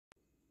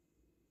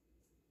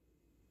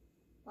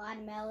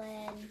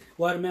Watermelon.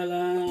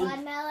 Watermelon.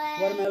 Watermelon.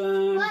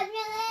 Watermelon.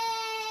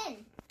 Watermelon.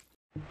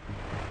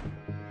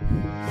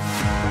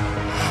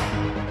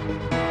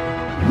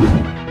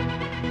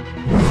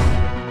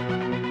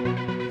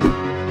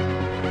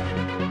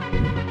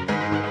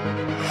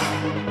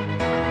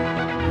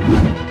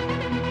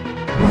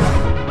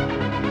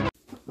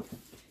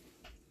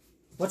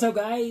 What's up,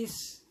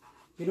 guys?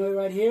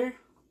 Pnoyride here.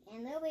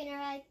 And the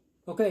Pnoyride.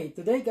 Okay,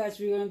 today, guys,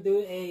 we're gonna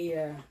do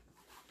a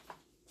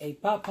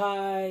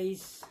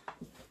Popeyes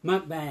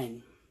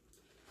mukbang.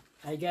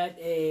 I got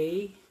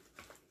a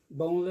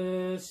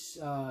boneless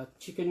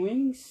chicken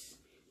wings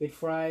with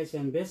fries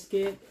and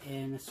biscuit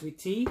and a sweet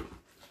tea.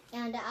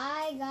 And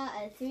I got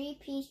a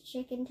 3-piece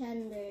chicken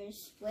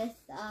tenders with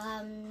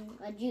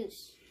a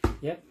juice.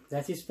 Yep,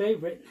 that's his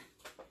favorite.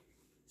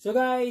 So,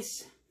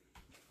 guys,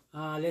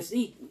 let's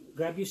eat.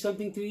 Grab you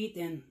something to eat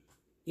and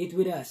eat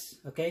with us,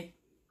 okay?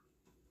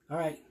 All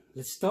right,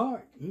 let's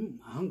start. I'm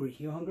hungry.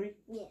 You hungry?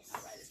 Yes.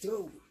 All right, let's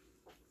go.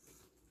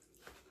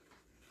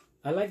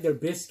 I like their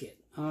biscuit.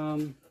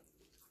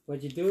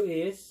 What you do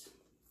is,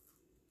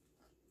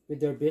 with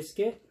their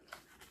biscuit,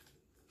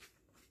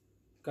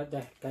 cut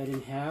it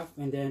in half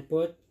and then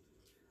put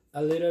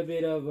a little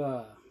bit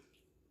of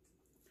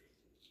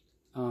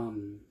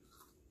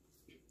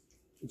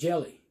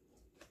jelly.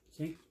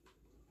 See?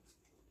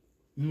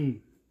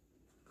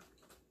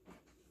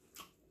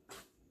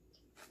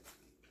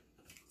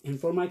 And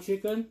for my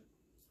chicken,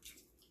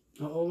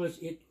 I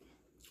always eat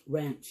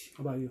ranch.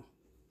 How about you?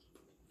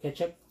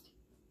 Ketchup?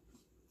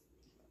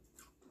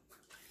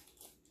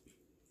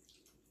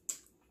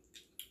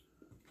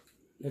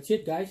 That's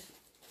it, guys.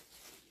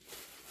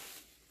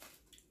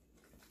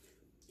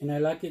 And I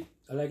like it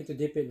to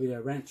dip it with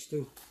a ranch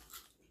too.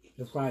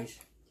 The fries.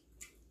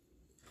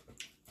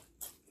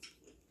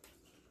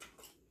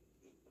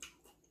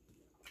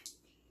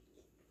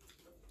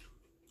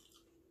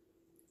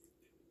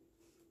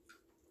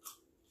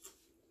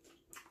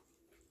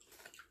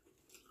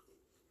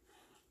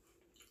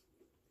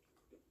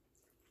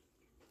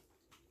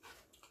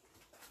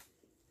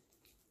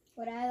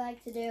 What I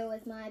like to do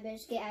with my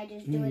biscuit, I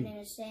just do it in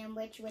a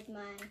sandwich with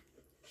my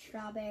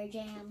strawberry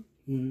jam.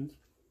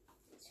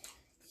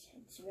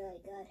 It's really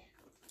good.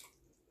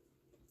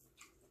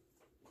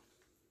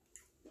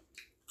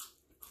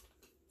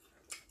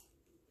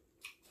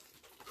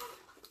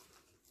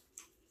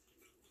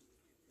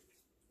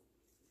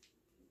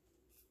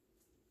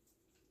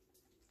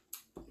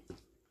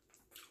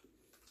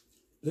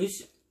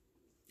 Please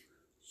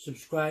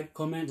subscribe,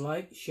 comment,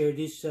 like, share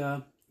this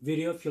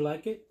video if you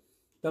like it.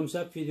 Thumbs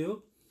up if you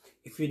do.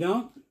 If you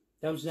don't,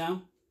 thumbs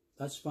down.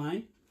 That's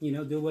fine. You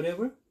know, do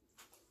whatever.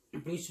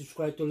 Please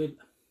subscribe to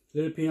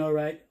Little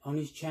Pnoyride on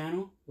his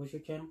channel. What's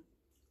your channel?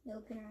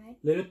 Little Pnoyride.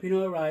 Little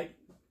Pnoyride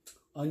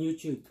on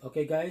YouTube.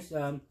 Okay, guys.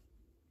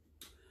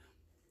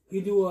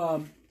 We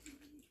do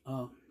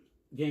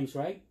games,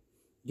 right?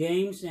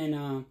 Games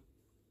and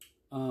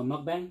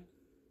mukbang.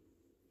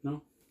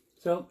 No.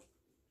 So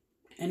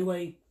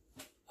anyway,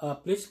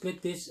 please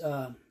click this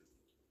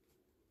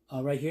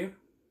right here.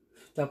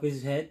 Top of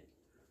his head,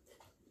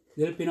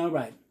 Little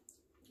Pnoyride.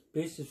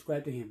 Please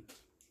subscribe to him.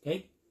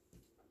 Okay?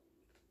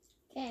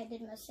 Okay, I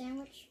did my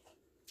sandwich.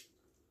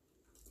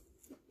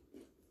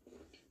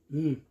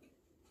 You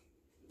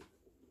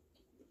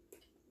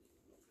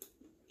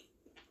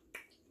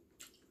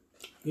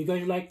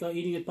guys like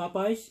eating at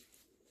Popeyes?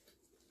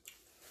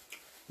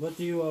 What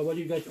do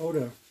you guys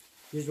order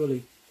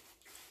usually?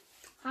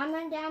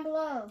 Comment down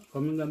below.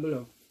 Comment down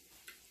below.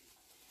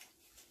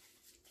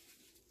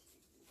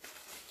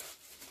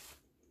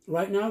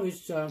 Right now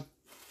it's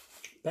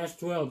past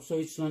 12, so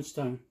it's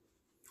lunchtime.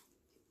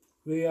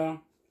 We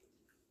went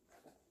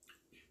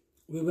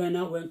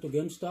to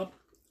GameStop,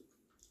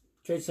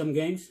 trade some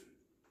games,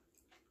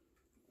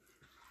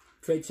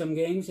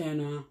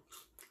 and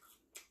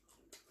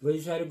we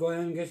decided to go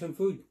ahead and get some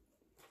food.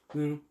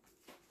 You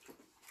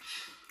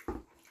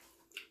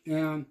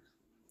know,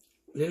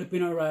 Little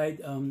Pnoyride,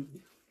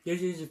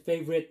 this is his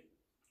favorite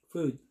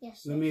food.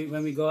 Yes.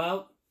 When we go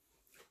out.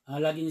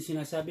 Lagi niya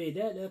sinasabi,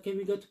 Dad, can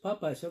we go to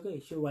Popeyes? Okay,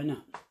 sure, why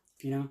not?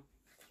 You know?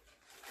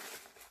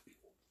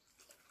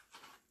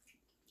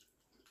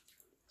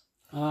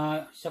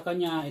 Sa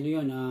kanya, ano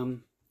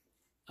yun,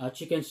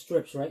 chicken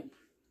strips, right?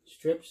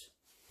 Strips.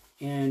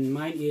 And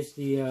mine is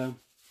the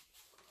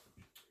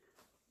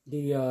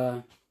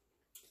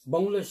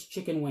boneless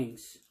chicken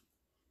wings.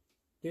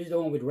 This is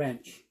the one with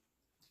ranch.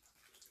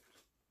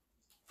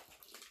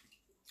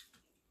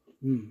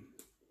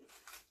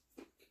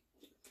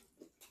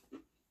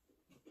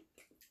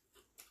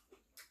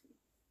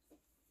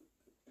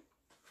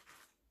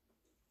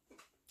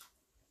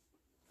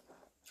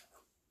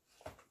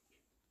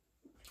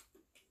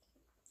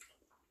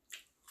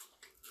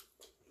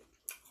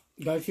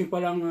 Guys, yung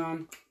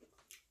palang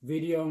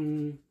video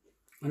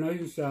ano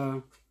yung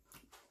sa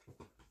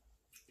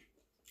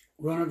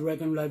Ronald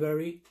Reagan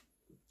Library.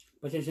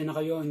 Pasensya na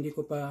kayo, hindi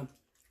ko pa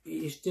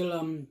still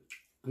I'm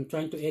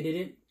trying to edit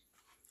it.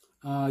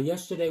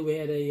 Yesterday we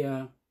had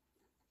a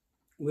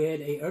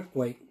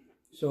earthquake.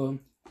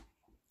 So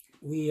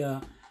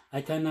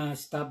I kind of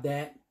stopped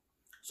that.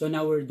 So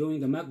now we're doing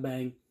the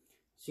mukbang.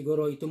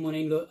 Siguro ito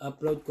muna yung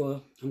upload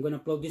ko. I'm gonna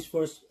upload this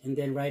first, and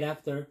then right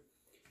after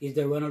is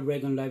the Ronald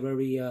Reagan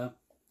Library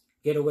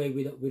getaway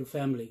with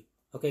family.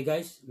 Okay,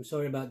 guys, I'm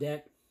sorry about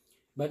that,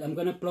 but I'm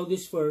gonna upload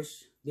this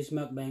first. This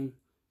mukbang,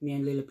 me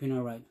and Little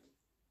Pnoyride.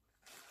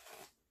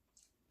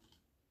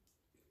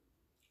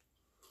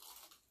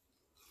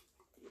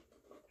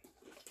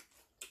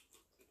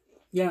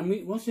 Yeah,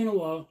 once in a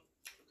while,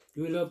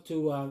 we love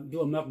to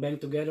do a mukbang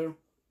together.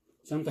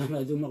 Sometimes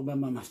I do mukbang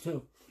by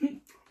myself.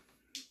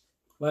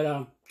 But,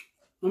 I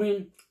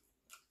mean,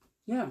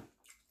 yeah,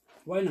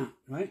 why not,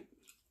 right?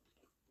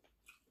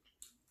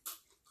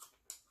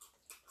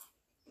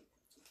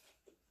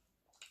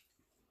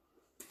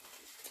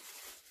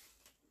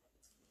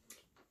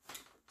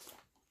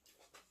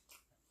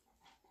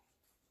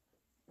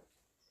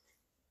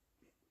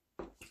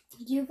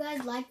 Do you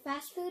guys like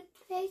fast food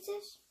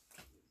places?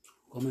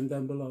 Comment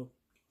down below.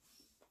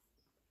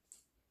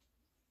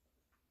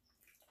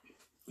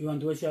 You want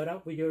to do a shout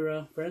out with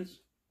your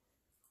friends?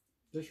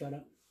 Do a shout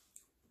out.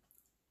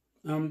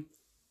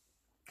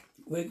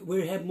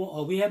 We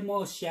have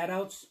more shout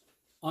outs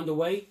on the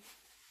way.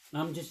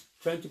 I'm just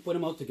trying to put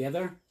them all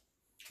together.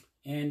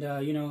 And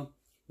you know,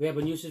 we have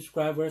a new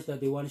subscribers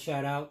that they want to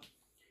shout out.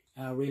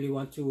 I really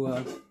want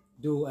to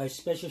do a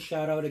special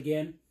shout out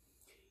again.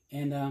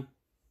 And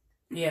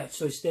yeah,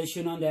 so stay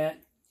tuned on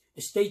that.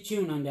 Stay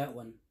tuned on that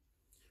one.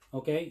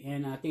 Okay,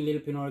 and I think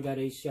Little Pinoy got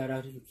a shout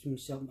out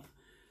himself,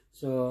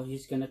 so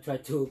he's gonna try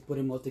to put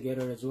them all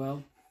together as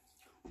well.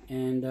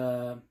 And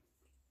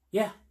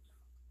yeah.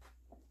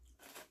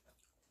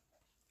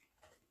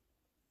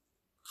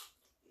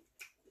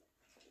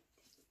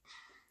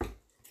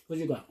 What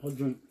you got? What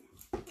drink?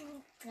 I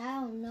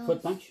don't know.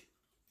 Fruit punch?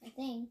 I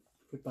think.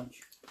 Fruit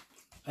punch.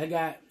 I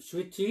got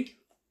sweet tea.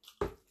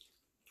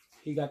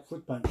 He got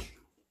fruit punch.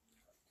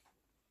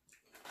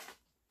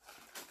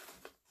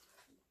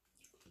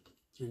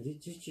 And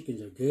these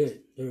chickens are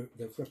good.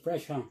 They're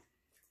fresh, huh?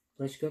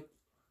 Fresh cooked.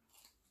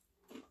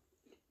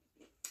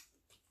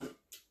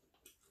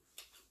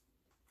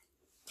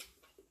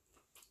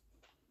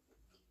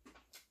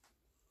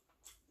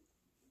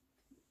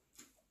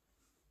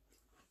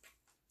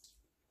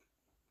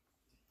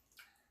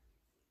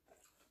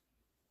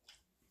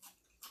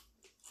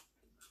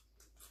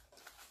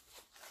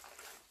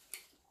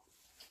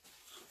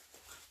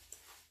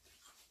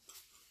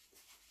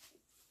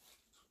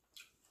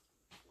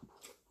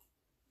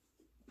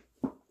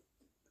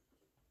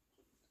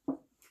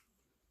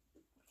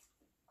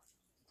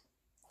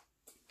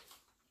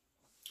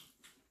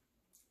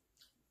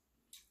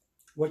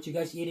 What you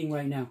guys eating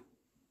right now?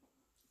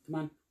 Come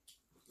on,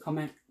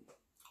 comment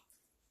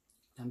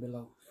down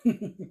below.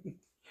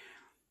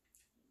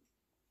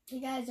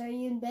 You guys, are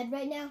you in bed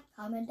right now?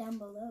 Comment down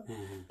below.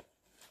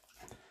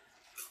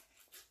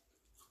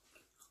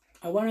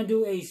 I want to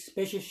do a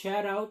special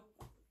shout out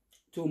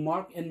to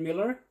Mark and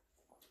Miller.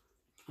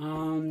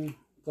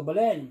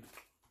 Kabalen,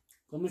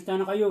 kumusta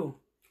na kayo?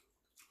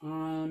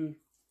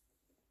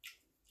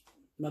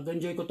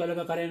 Mag-enjoy ko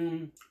talaga ka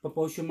rin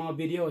pa-post yung mga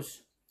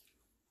videos.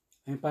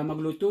 Ay pa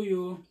magluto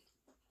yun,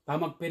 pa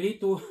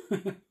magperito.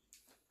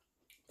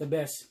 The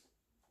best.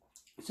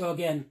 So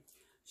again,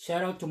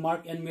 shout out to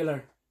Mark and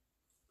Miller.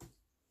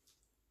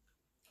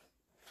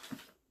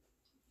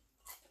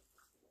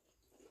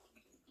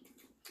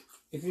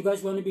 If you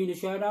guys want to be in the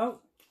shout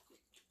out,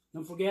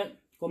 don't forget,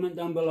 comment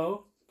down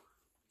below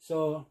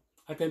so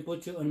I can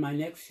put you on my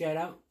next shout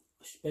out,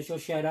 special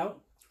shout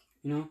out.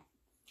 You know,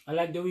 I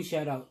like doing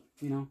shout out,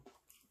 you know.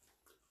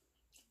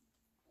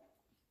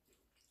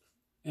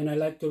 And I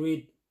like to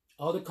read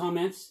all the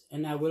comments,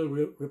 and I will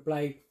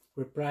reply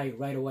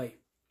right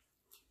away.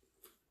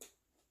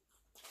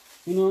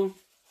 You know,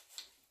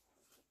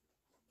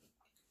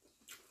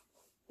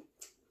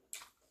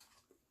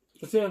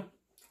 kasi,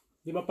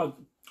 di ba pag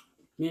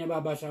may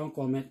nababasa akong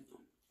comment,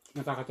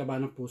 nakakataba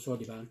ng puso,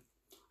 di ba?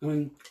 I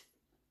mean,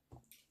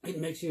 it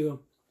makes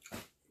you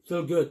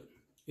feel good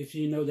if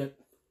you know that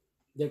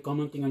they're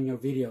commenting on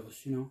your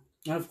videos, you know.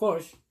 And of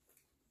course,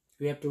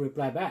 we have to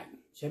reply back.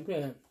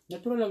 Siyempre,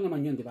 natural lang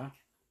naman yun, di ba?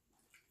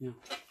 Yeah.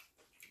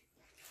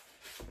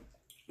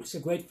 It's a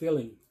great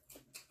feeling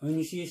when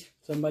you see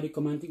somebody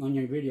commenting on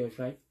your videos,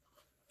 right?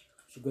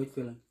 It's a great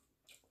feeling.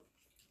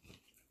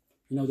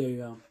 You know, they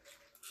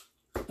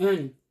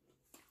and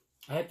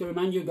I have to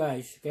remind you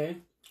guys,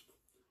 okay?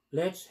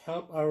 Let's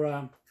help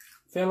our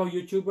fellow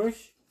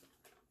YouTubers.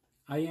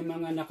 Ay yung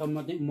mga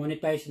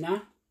naka-monetize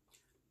na.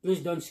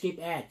 Please don't skip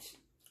ads,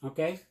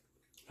 okay?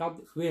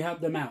 We help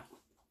them out.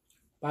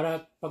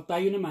 Para pag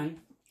tayo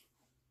naman,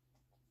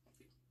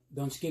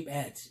 don't skip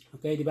ads.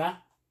 Okay, di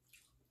ba?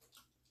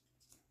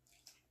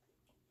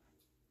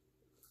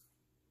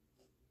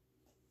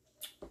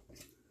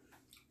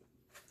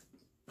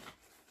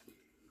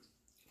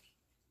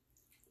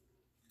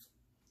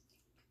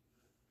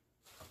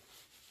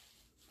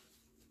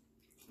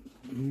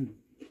 I'm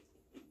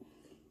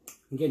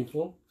getting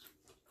full.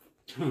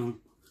 Huh?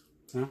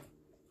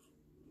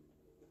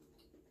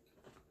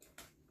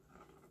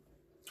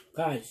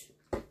 Guys,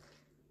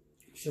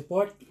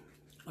 support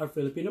our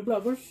Filipino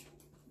vloggers.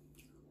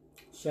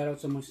 Shout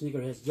out sa mga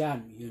sneakerheads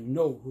dyan. You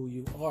know who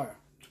you are.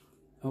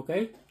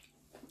 Okay?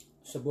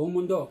 Sa buong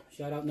mundo,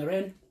 shout out na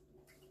rin.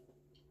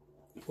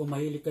 Kung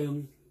mahilig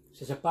kayong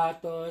sa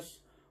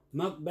sapatos,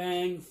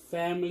 mukbang,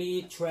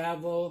 family,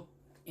 travel,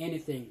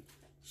 anything.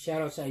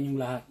 Shout out sa inyong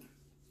lahat.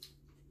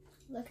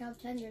 Look how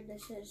tender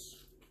this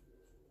is.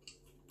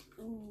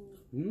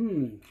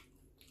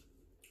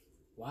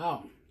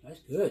 Wow,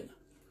 that's good.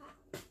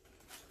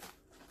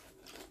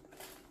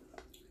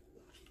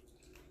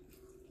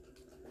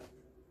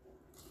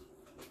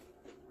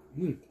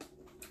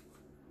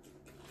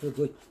 So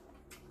good.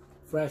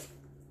 Fresh.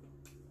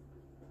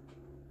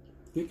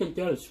 You can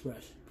tell it's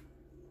fresh.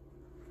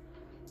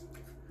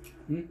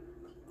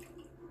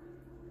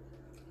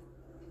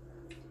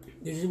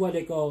 This is what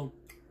they call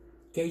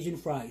Cajun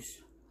fries.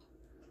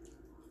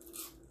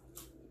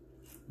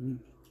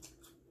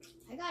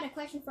 I got a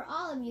question for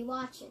all of you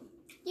watching.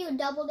 You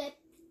double dip?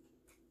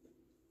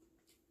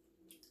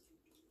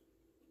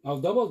 I'll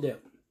double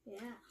dip.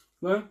 Yeah.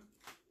 Well,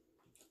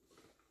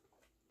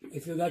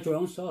 if you got your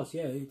own sauce,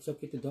 yeah, it's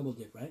okay to double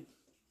dip, right?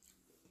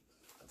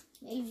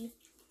 Maybe.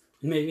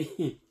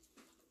 Maybe.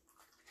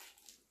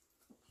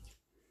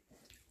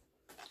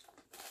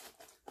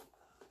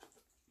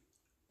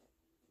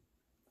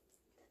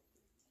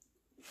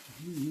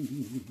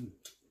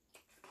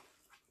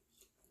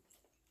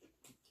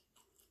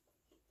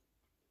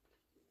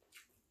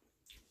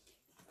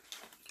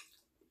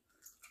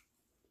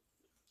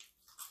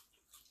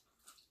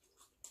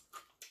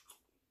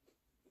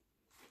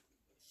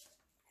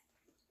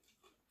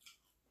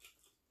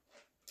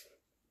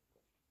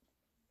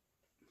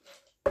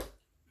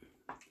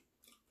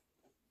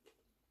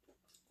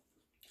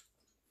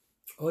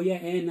 Oh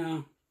yeah,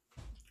 and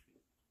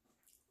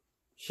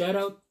shout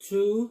out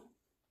to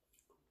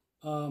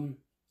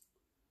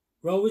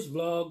Rose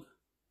Vlog,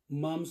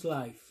 Mom's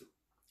Life.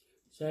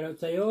 Shout out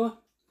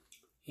sa'yo,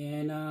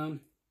 and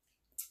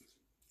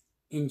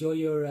enjoy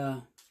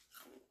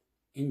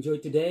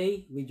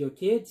today with your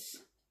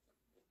kids,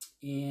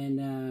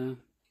 and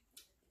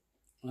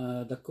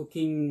the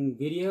cooking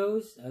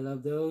videos. I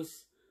love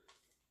those,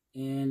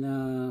 and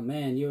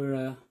man,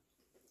 you're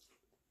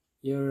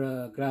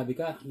grabe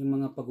ka, yung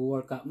mga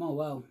pag-workout mo,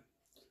 wow,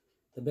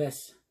 the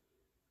best.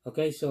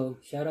 Okay, so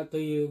shout out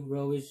to you,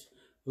 Rose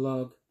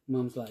Vlog,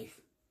 Mom's Life.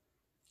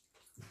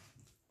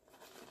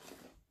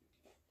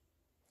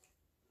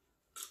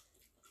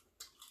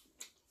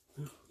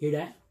 Hear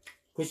that?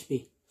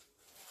 Crispy.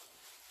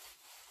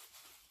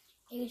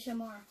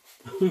 ASMR.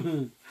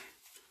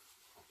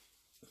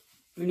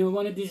 You know,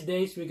 one of these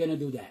days we're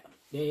gonna do that.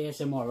 The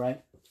ASMR,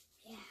 right?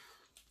 Yeah.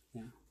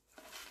 Yeah.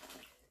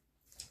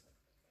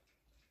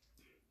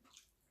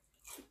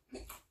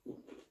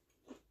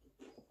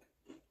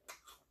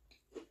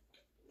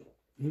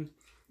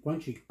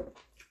 Crunchy.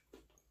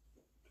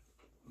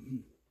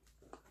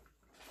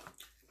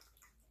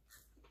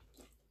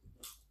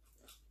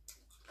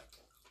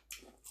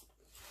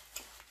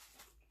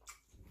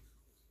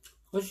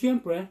 O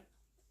siyempre,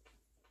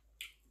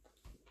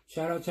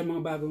 shoutout sa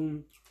mga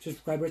bagong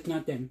subscribers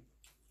natin.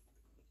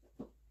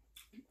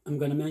 I'm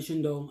gonna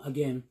mention though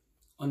again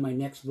on my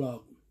next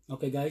vlog.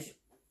 Okay guys?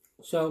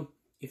 So,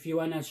 if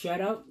you wanna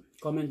shoutout,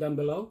 comment down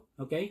below.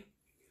 Okay?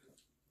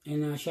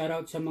 And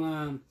shoutout sa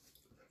mga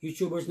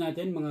YouTubers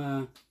natin,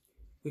 mga,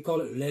 we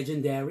call it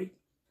legendary.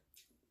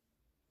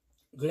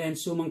 Glenn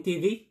Sumang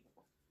TV.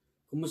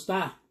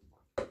 Kumusta?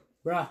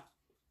 Bruh.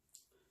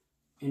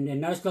 And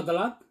then Nars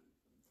Kagalak.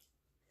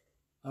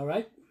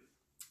 Alright.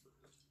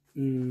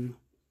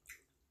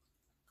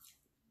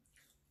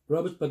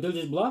 Robert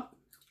Padillas Vlog.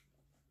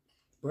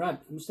 Brad,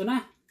 kumusta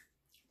na?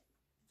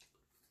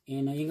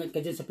 And ingat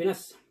ka dyan sa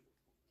Pinas.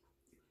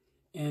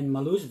 And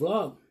Maluz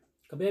Vlog.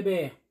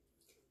 Kabebe.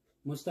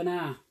 Kumusta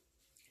na?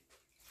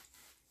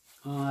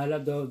 I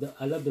love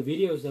the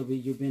videos that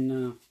you've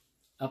been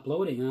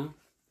uploading, huh?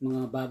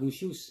 Mga bagong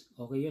shoes.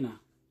 Okay yun,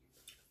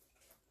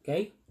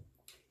 Okay?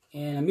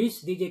 And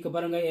Miss DJ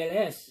Kabarangay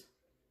LS.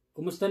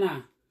 Kumusta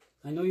na?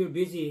 I know you're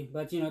busy,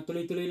 but you know,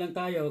 tuloy-tuloy lang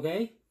tayo,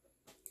 okay?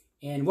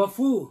 And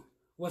Wafu,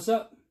 what's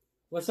up?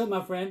 What's up,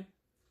 my friend?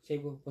 Say,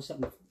 what's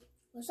up, my friend?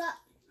 What's up?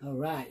 All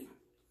right.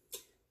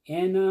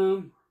 And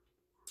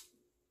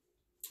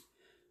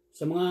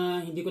sa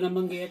mga hindi ko na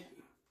banggit,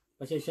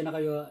 pasensya na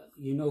kayo,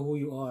 you know who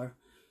you are.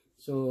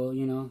 So,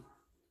 you know,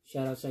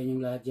 shout out sa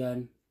inyong lahat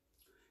dyan.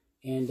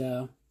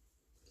 And,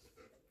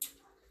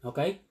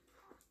 okay?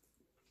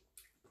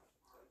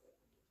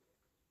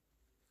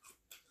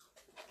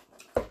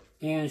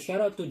 And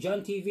shout out to John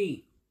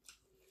TV.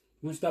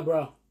 Musta,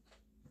 bro?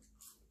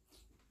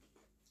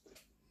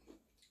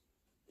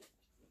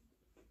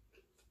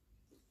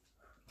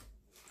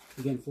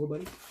 You getting full,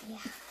 buddy? Yeah.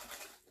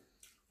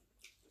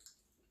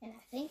 And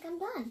I think I'm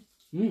done.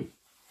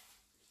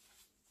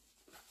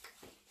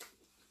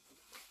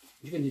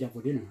 You can do that for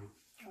dinner,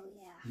 huh? Oh,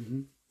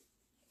 yeah.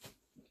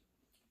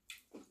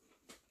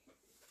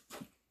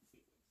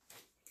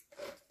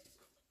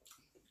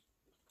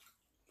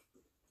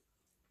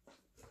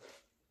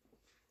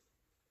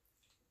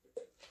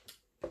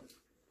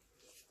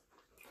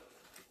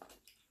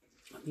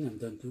 think I'm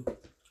done too.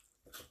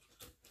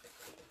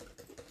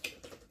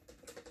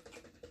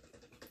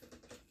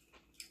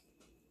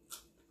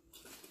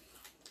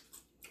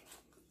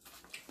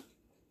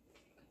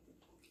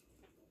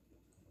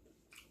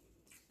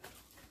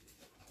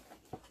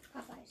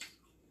 Popeyes.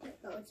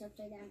 Oh, it's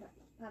upside down, but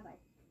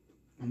Popeyes.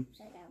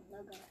 Upside down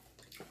logo.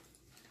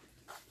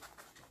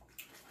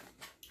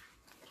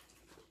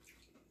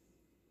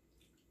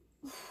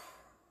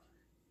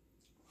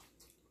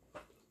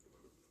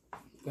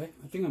 Okay,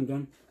 I think I'm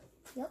done.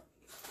 Yep.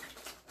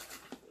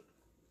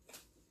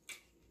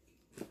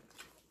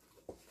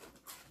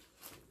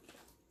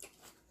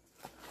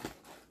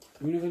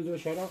 You're not gonna do a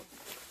shout out?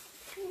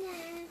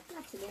 Nah,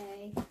 not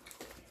today.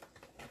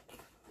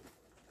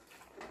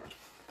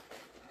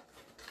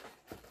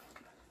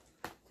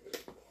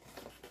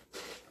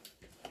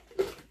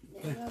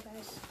 There you go,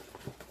 guys.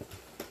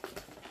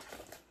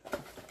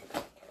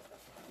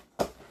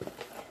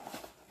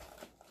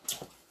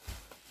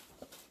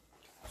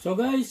 So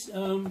guys,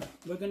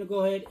 we're gonna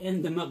go ahead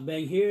and end the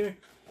mukbang here.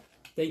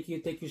 Thank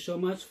you so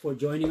much for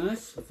joining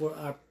us for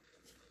our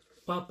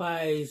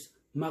Popeyes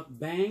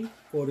mukbang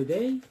for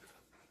today.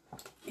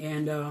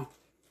 And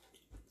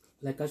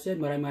like I said,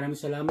 maraming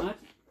salamat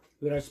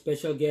with our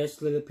special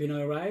guest, Little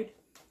Pnoyride.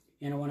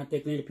 And I want to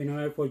thank Little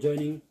Pnoyride for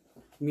joining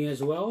me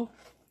as well.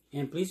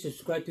 And please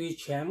subscribe to his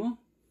channel.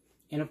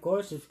 And of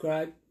course,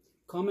 subscribe,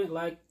 comment,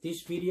 like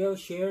this video,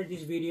 share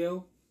this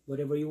video,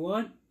 whatever you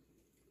want.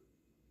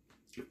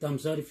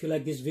 Thumbs up if you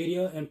like this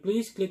video, and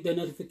please click the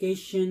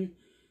notification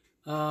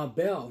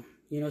bell,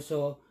 you know,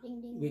 so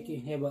Ding, ding, we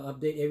ding. can have an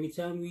update every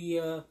time we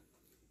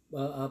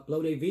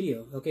upload a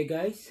video. Okay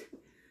guys,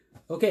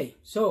 okay,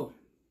 so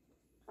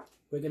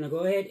we're gonna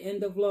go ahead and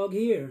end the vlog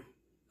here.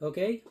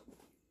 Okay,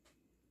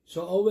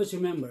 so always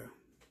remember,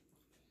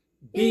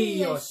 be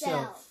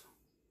yourself.